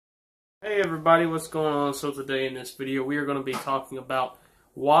Hey everybody, what's going on? So today in this video we are going to be talking about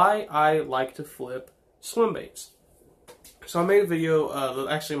why I like to flip swim baits. So I made a video,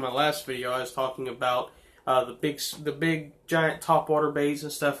 actually my last video I was talking about the big giant topwater baits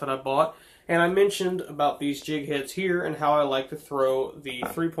and stuff that I bought, and I mentioned about these jig heads here and how I like to throw the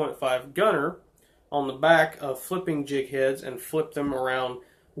 3.5 gunner on the back of flipping jig heads and flip them around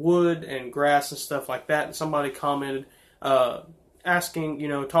wood and grass and stuff like that. And somebody commented asking,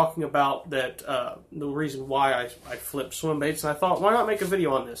 talking about that, the reason why I flip swim baits, and I thought, why not make a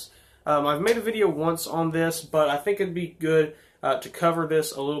video on this? I've made a video once on this, but I think it'd be good to cover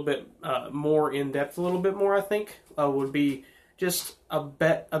this a little bit more in depth, a little bit more. I think would be just a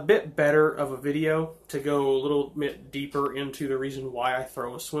bit better of a video to go a little bit deeper into the reason why I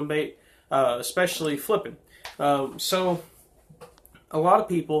throw a swim bait, especially flipping. So a lot of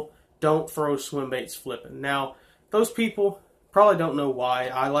people don't throw swim baits flipping. Now, those people probably don't know why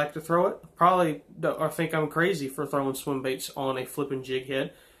I like to throw it. Probably or think I'm crazy for throwing swim baits on a flipping jig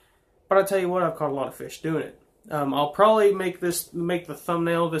head. But I tell you what, I've caught a lot of fish doing it. I'll probably make the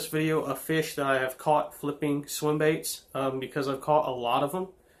thumbnail of this video a fish that I have caught flipping swim baits, because I've caught a lot of them.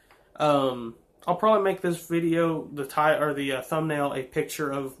 I'll probably make this video the thumbnail a picture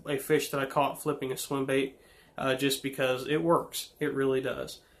of a fish that I caught flipping a swim bait, just because it works. It really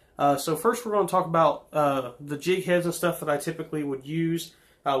does. So first we're going to talk about the jig heads and stuff that I typically would use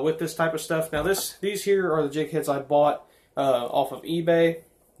with this type of stuff. Now these here are the jig heads I bought off of eBay,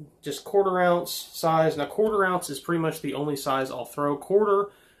 just 1/4 ounce size. Now 1/4 ounce is pretty much the only size I'll throw, 1/4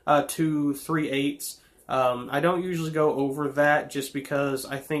 to 3/8. I don't usually go over that just because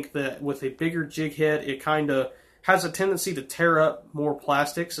I think that with a bigger jig head it kind of has a tendency to tear up more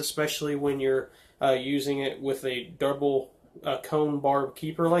plastics, especially when you're using it with a double cone barb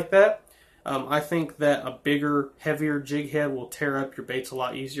keeper like that. I think that a bigger, heavier jig head will tear up your baits a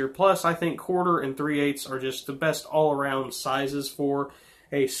lot easier. Plus, I think 1/4 and 3/8 are just the best all-around sizes for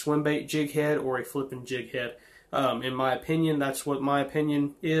a swim bait jig head or a flipping jig head. In my opinion, that's what my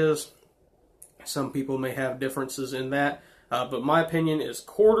opinion is. Some people may have differences in that, but my opinion is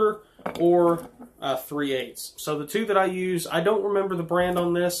 1/4 or 3/8. So the two that I use, I don't remember the brand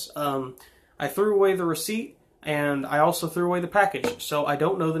on this. I threw away the receipt, and I also threw away the package, so I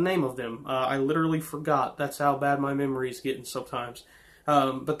don't know the name of them. I literally forgot. That's how bad my memory is getting sometimes.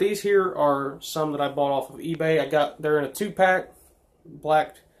 But these here are some that I bought off of eBay. They're in a 2-pack.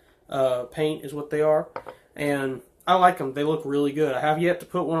 Black paint is what they are, and I like them. They look really good. I have yet to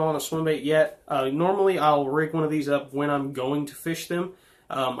put one on a swim bait yet. Normally I'll rig one of these up when I'm going to fish them.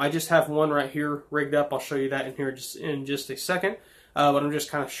 I just have one right here rigged up. I'll show you that in here in just a second. But I'm just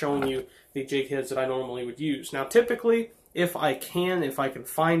kind of showing you the jig heads that I normally would use. Now, typically, if I can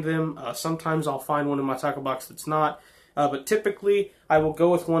find them, sometimes I'll find one in my tackle box that's not. But typically, I will go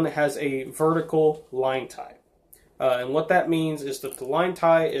with one that has a vertical line tie. And what that means is that the line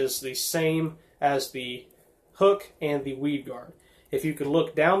tie is the same as the hook and the weed guard. If you can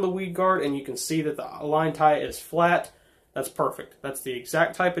look down the weed guard and you can see that the line tie is flat, that's perfect. That's the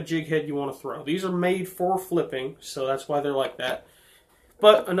exact type of jig head you want to throw. These are made for flipping, so that's why they're like that.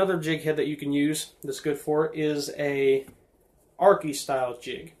 But another jig head that you can use that's good for it is a Arky style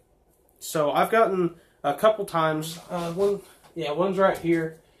jig. So I've gotten a couple times, one's right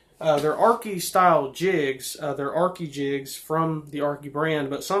here. They're Arky style jigs. They're Arky jigs from the Arky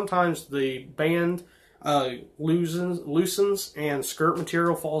brand, but sometimes the band loosens and skirt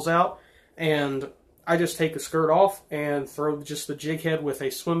material falls out, and I just take the skirt off and throw just the jig head with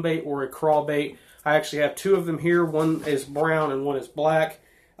a swim bait or a crawl bait. I actually have two of them here. One is brown and one is black.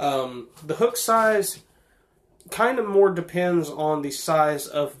 The hook size kind of more depends on the size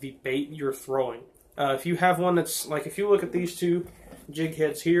of the bait you're throwing. If you have one that's, like, if you look at these two jig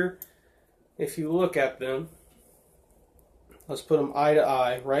heads here, if you look at them, let's put them eye to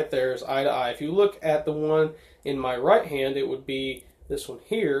eye. Right there is eye to eye. If you look at the one in my right hand, it would be this one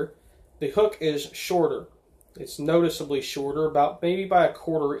here. The hook is shorter. It's noticeably shorter, about maybe by a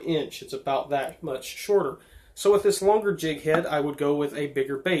 1/4 inch. It's about that much shorter. So with this longer jig head, I would go with a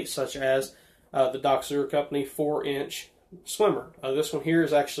bigger bait, such as the Doc Sewer Company 4-inch swimmer. This one here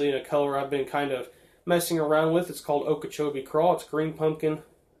is actually in a color I've been kind of messing around with. It's called Okeechobee Crawl. It's green pumpkin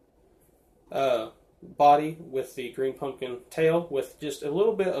body with the green pumpkin tail with just a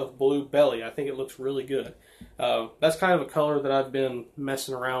little bit of blue belly. I think it looks really good. That's kind of a color that I've been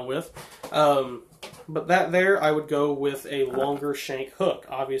messing around with. But that there, I would go with a longer shank hook,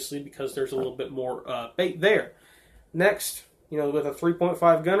 obviously, because there's a little bit more bait there. Next, with a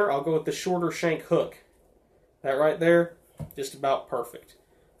 3.5 gunner, I'll go with the shorter shank hook. That right there, just about perfect.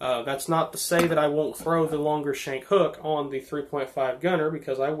 That's not to say that I won't throw the longer shank hook on the 3.5 gunner,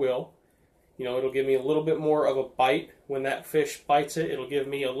 because I will. You know, it'll give me a little bit more of a bite when that fish bites it. It'll give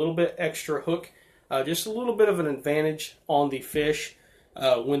me a little bit extra hook, just a little bit of an advantage on the fish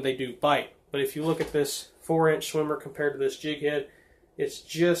when they do bite. But if you look at this 4-inch swimmer compared to this jig head, it's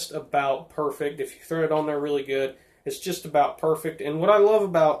just about perfect. If you throw it on there really good, it's just about perfect. And what I love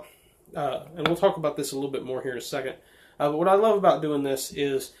about, and we'll talk about this a little bit more here in a second, but what I love about doing this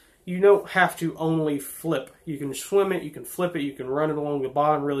is you don't have to only flip. You can swim it, you can flip it, you can run it along the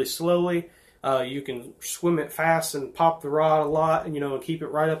bottom really slowly. You can swim it fast and pop the rod a lot, and, you know, and keep it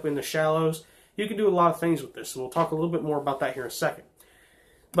right up in the shallows. You can do a lot of things with this, and we'll talk a little bit more about that here in a second.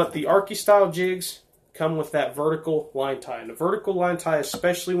 But the Arky style jigs come with that vertical line tie. And the vertical line tie,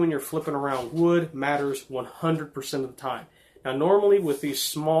 especially when you're flipping around wood, matters 100% of the time. Now, normally with these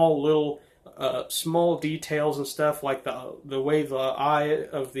small little small details and stuff, like the way the eye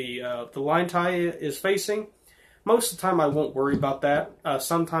of the line tie is facing, most of the time I won't worry about that.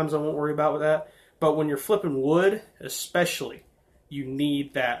 Sometimes I won't worry about that. But when you're flipping wood, especially, you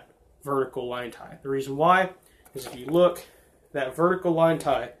need that vertical line tie. The reason why is if you look, that vertical line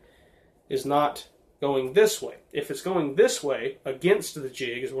tie is not going this way. If it's going this way, against the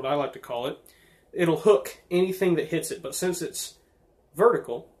jig is what I like to call it, it'll hook anything that hits it. But since it's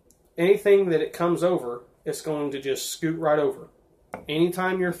vertical, anything that it comes over, it's going to just scoot right over.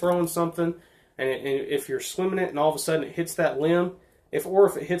 Anytime you're throwing something, and if you're swimming it and all of a sudden it hits that limb, or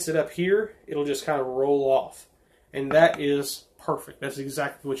if it hits it up here, it'll just kind of roll off. And that is perfect. That's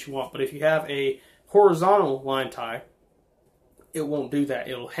exactly what you want. But if you have a horizontal line tie, it won't do that.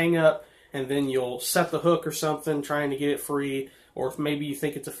 It'll hang up, and then you'll set the hook or something trying to get it free, or if maybe you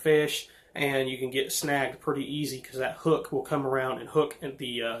think it's a fish, and you can get snagged pretty easy because that hook will come around and hook at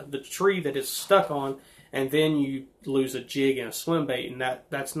the tree that it's stuck on, and then you lose a jig and a swim bait, and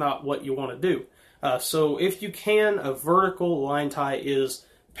that's not what you want to do. So if you can, a vertical line tie is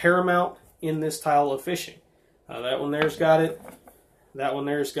paramount in this style of fishing. That one there's got it, that one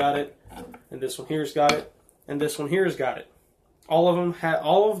there's got it, and this one here's got it, and this one here's got it. All of them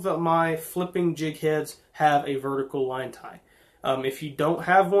have, my flipping jig heads have a vertical line tie. If you don't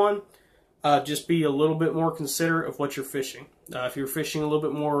have one, just be a little bit more considerate of what you're fishing. If you're fishing a little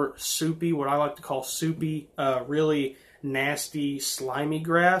bit more soupy, what I like to call soupy, really nasty, slimy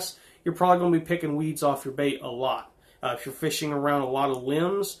grass, you're probably going to be picking weeds off your bait a lot. If you're fishing around a lot of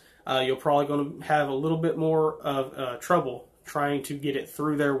limbs, you're probably going to have a little bit more of trouble trying to get it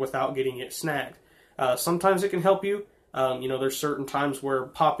through there without getting it snagged. Sometimes it can help you. You know, there's certain times where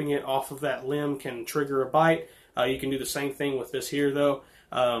popping it off of that limb can trigger a bite. You can do the same thing with this here, though.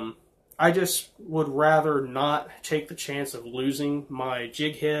 I just would rather not take the chance of losing my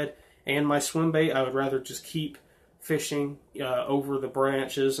jig head and my swim bait. I would rather just keep fishing over the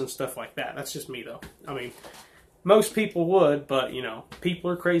branches and stuff like that. That's just me, though. I mean, most people would, but, you know, people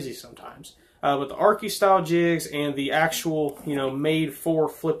are crazy sometimes. But the Arky style jigs and the actual, you know, made for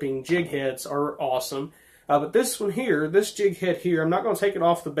flipping jig heads are awesome. But this one here, this jig head here, I'm not going to take it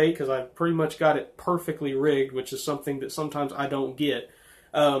off the bait because I've pretty much got it perfectly rigged, which is something that sometimes I don't get.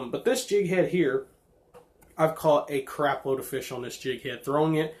 But this jig head here, I've caught a crap load of fish on this jig head,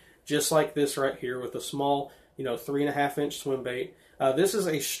 throwing it just like this right here with a small, you know, 3.5-inch swim bait. This is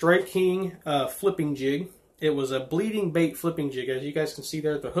a Strike King flipping jig. It was a bleeding bait flipping jig. As you guys can see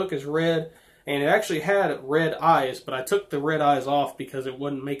there, the hook is red, and it actually had red eyes, but I took the red eyes off because it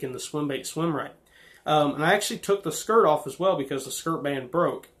wasn't making the swim bait swim right. And I actually took the skirt off as well because the skirt band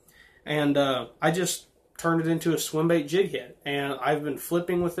broke. And I just turned it into a swim bait jig head. And I've been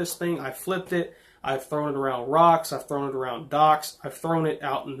flipping with this thing. I flipped it. I've thrown it around rocks. I've thrown it around docks. I've thrown it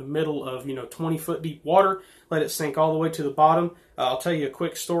out in the middle of, you know, 20-foot deep water. Let it sink all the way to the bottom. I'll tell you a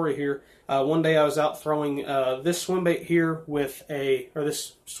quick story here. One day I was out throwing this swim bait here with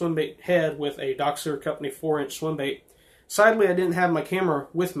this swim bait head with a Doxer Company 4-inch swim bait. Sadly, I didn't have my camera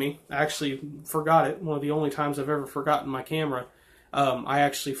with me. I actually forgot it. One of the only times I've ever forgotten my camera. I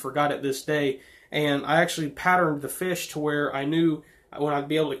actually forgot it this day. And I actually patterned the fish to where I knew when I'd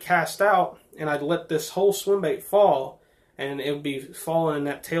be able to cast out, and I'd let this whole swim bait fall, and it would be falling and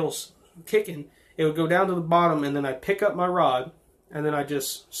that tail's kicking. It would go down to the bottom, and then I'd pick up my rod, and then I'd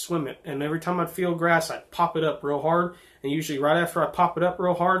just swim it. And every time I'd feel grass, I'd pop it up real hard. And usually right after I pop it up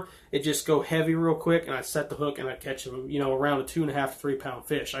real hard, it just go heavy real quick, and I'd set the hook, and I'd catch, you know, around a 2.5 to 3 pound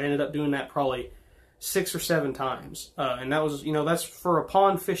fish. I ended up doing that probably 6 or 7 times. And that was, you know, that's for a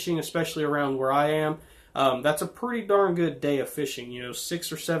pond fishing, especially around where I am. That's a pretty darn good day of fishing. You know,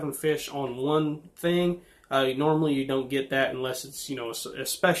 6 or 7 fish on one thing. Normally you don't get that unless it's, you know, a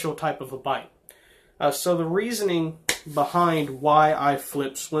special type of a bite. So the reasoning behind why I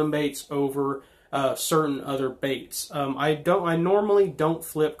flip swim baits over certain other baits. I normally don't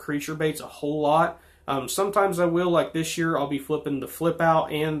flip creature baits a whole lot. Sometimes I will, like this year I'll be flipping the flip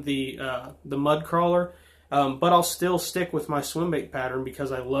out and the mud crawler, but I'll still stick with my swim bait pattern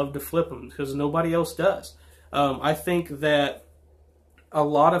because I love to flip them because nobody else does. I think that a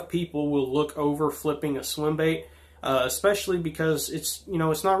lot of people will look over flipping a swim bait, especially because it's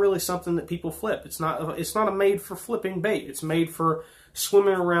not really something that people flip. It's not a made for flipping bait. It's made for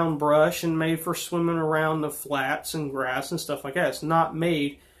swimming around brush and made for swimming around the flats and grass and stuff like that. It's not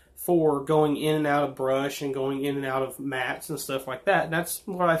made for going in and out of brush and going in and out of mats and stuff like that. And that's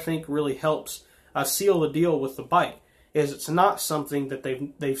what I think really helps seal the deal with the bite, is it's not something that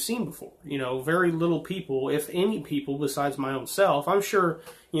they've seen before. Very little people, if any people besides my own self, I'm sure,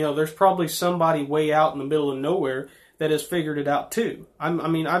 there's probably somebody way out in the middle of nowhere that has figured it out too.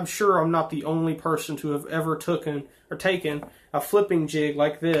 I'm sure I'm not the only person to have ever taken a flipping jig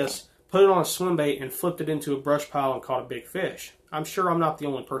like this, put it on a swim bait, and flipped it into a brush pile and caught a big fish. I'm sure I'm not the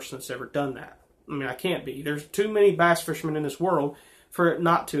only person that's ever done that. I can't be. There's too many bass fishermen in this world for it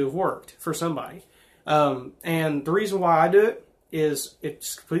not to have worked for somebody. And the reason why I do it is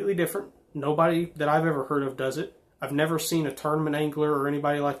it's completely different. Nobody that I've ever heard of does it. I've never seen a tournament angler or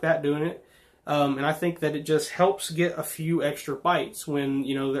anybody like that doing it. And I think that it just helps get a few extra bites when,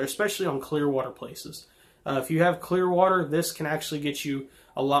 especially on clear water places. If you have clear water, this can actually get you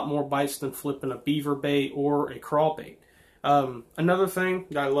a lot more bites than flipping a beaver bait or a crawl bait. Another thing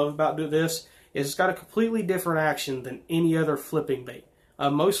that I love about this is it's got a completely different action than any other flipping bait.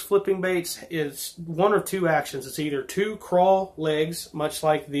 Most flipping baits is one or two actions. It's either two crawl legs, much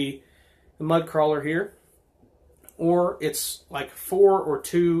like the mud crawler here, or it's like 4 or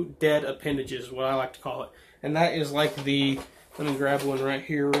 2 dead appendages, is what I like to call it. And that is like let me grab one right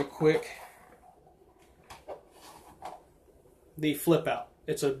here real quick. The flip out.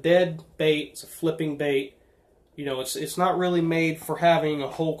 It's a dead bait, it's a flipping bait. It's not really made for having a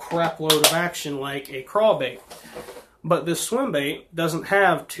whole crap load of action like a crawl bait. But this swim bait doesn't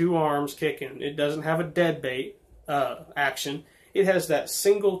have 2 arms kicking. It doesn't have a dead bait action. It has that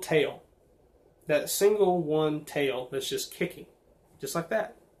single tail. That single one tail that's just kicking. Just like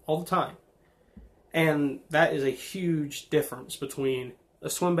that. All the time. And that is a huge difference between a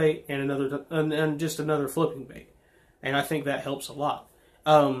swim bait and just another flipping bait. And I think that helps a lot.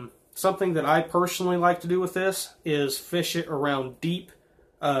 Something that I personally like to do with this is fish it around deep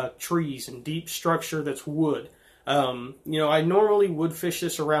trees and deep structure that's wood. I normally would fish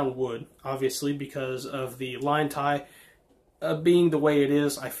this around wood, obviously, because of the line tie being the way it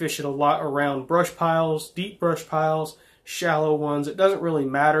is. I fish it a lot around brush piles, deep brush piles, shallow ones. It doesn't really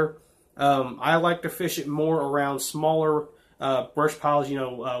matter. I like to fish it more around smaller brush piles,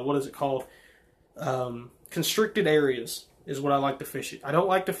 what is it called? Constricted areas is what I like to fish it. I don't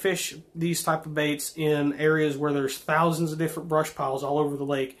like to fish these type of baits in areas where there's thousands of different brush piles all over the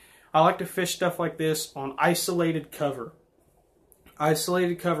lake. I like to fish stuff like this on isolated cover.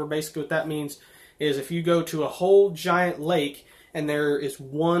 Isolated cover, basically what that means is if you go to a whole giant lake and there is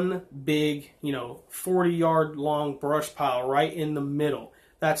one big, 40-yard long brush pile right in the middle,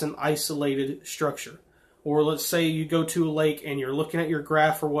 that's an isolated structure. Or let's say you go to a lake and you're looking at your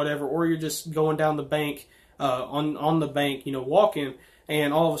graph or whatever, or you're just going down the bank, on the bank, walking,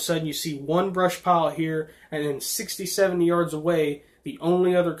 and all of a sudden you see one brush pile here, and then 60, 70 yards away, the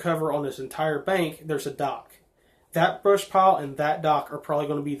only other cover on this entire bank, there's a dock. That brush pile and that dock are probably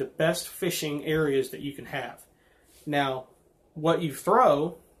going to be the best fishing areas that you can have. Now, what you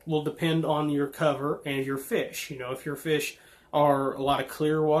throw will depend on your cover and your fish. If your fish are a lot of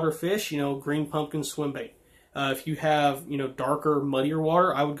clear water fish, green pumpkin swim bait. If you have, darker, muddier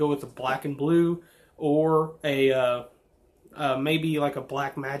water, I would go with a black and blue or a maybe like a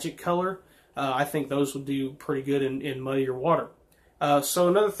black magic color. I think those would do pretty good in muddier water. So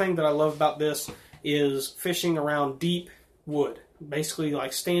another thing that I love about this is fishing around deep wood, basically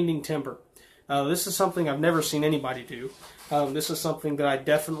like standing timber. This is something I've never seen anybody do. This is something that I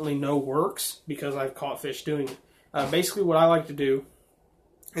definitely know works because I've caught fish doing it. Basically what I like to do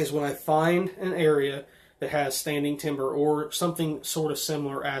is when I find an area that has standing timber or something sort of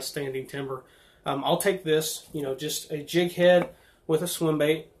similar as standing timber, I'll take this, just a jig head with a swim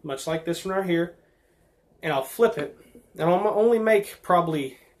bait, much like this one right here, and I'll flip it. And I'll only make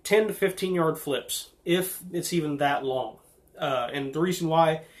probably 10 to 15 yard flips, if it's even that long. And the reason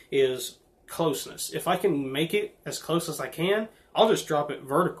why is closeness. If I can make it as close as I can, I'll just drop it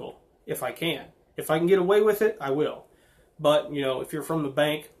vertical if I can. If I can get away with it, I will. But, if you're from the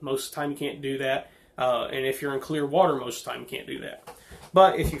bank, most of the time you can't do that. And if you're in clear water, most of the time you can't do that.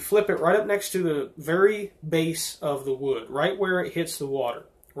 But if you flip it right up next to the very base of the wood, right where it hits the water,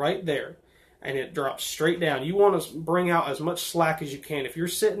 right there, and it drops straight down. You want to bring out as much slack as you can. If you're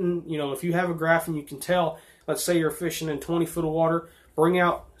sitting, if you have a graph and you can tell, let's say you're fishing in 20 foot of water, bring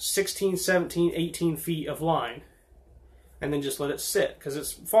out 16, 17, 18 feet of line, and then just let it sit, because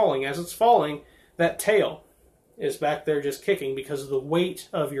it's falling. As it's falling, that tail is back there just kicking because of the weight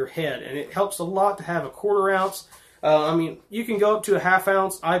of your head, and it helps a lot to have a 1/4 ounce. I mean, you can go up to a 1/2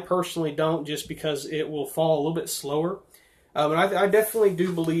 ounce. I personally don't, just because it will fall a little bit slower. And I definitely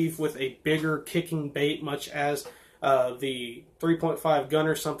do believe with a bigger kicking bait, much as the 3.5 gun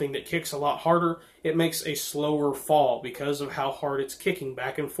or something that kicks a lot harder, it makes a slower fall because of how hard it's kicking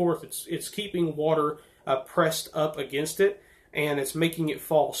back and forth. It's keeping water pressed up against it, and it's making it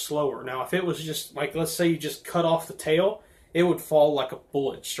fall slower. Now, if it was just like, let's say you just cut off the tail, it would fall like a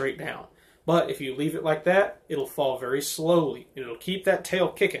bullet straight down. But if you leave it like that, it'll fall very slowly, and it'll keep that tail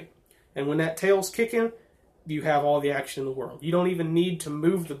kicking. And when that tail's kicking, you have all the action in the world. You don't even need to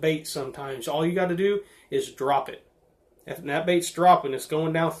move the bait sometimes. All you got to do is drop it. If that bait's dropping, it's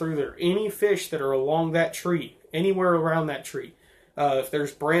going down through there. Any fish that are along that tree, anywhere around that tree, if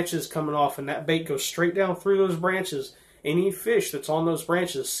there's branches coming off and that bait goes straight down through those branches, any fish that's on those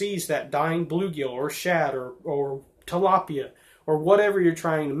branches sees that dying bluegill or shad or tilapia or whatever you're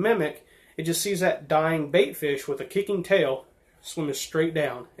trying to mimic. It just sees that dying bait fish with a kicking tail swimming straight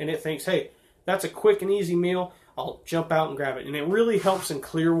down, and it thinks, hey, that's a quick and easy meal. I'll jump out and grab it. And it really helps in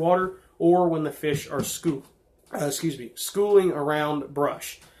clear water or when the fish are schooling around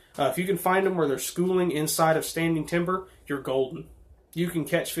brush. If you can find them where they're schooling inside of standing timber, you're golden. You can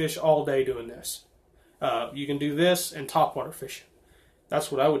catch fish all day doing this. You can do this and topwater fishing.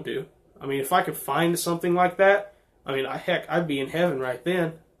 That's what I would do. I mean, if I could find something like that, I mean, heck, I'd be in heaven right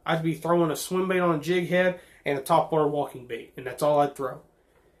then. I'd be throwing a swim bait on a jig head and a topwater walking bait, and that's all I'd throw.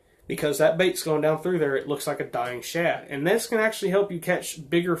 Because that bait's going down through there, it looks like a dying shad. And this can actually help you catch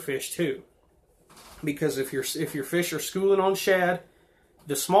bigger fish too. Because if your fish are schooling on shad,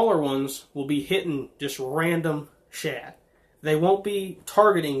 the smaller ones will be hitting just random shad. They won't be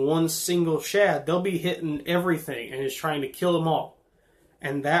targeting one single shad. They'll be hitting everything and just trying to kill them all.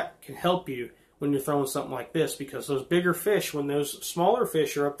 And that can help you when you're throwing something like this, because those bigger fish, when those smaller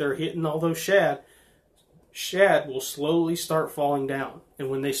fish are up there hitting all those shad will slowly start falling down. And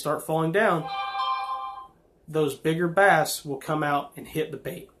when they start falling down, those bigger bass will come out and hit the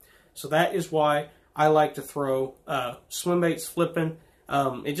bait. So that is why I like to throw swim baits flipping.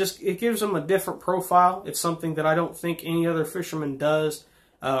 It gives them a different profile. It's something that I don't think any other fisherman does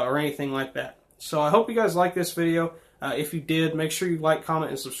or anything like that. So I hope you guys like this video. If you did, make sure you like, comment,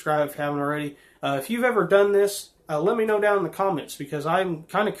 and subscribe if you haven't already. If you've ever done this, let me know down in the comments, because I'm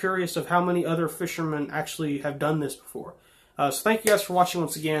kind of curious of how many other fishermen actually have done this before. So thank you guys for watching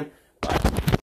once again.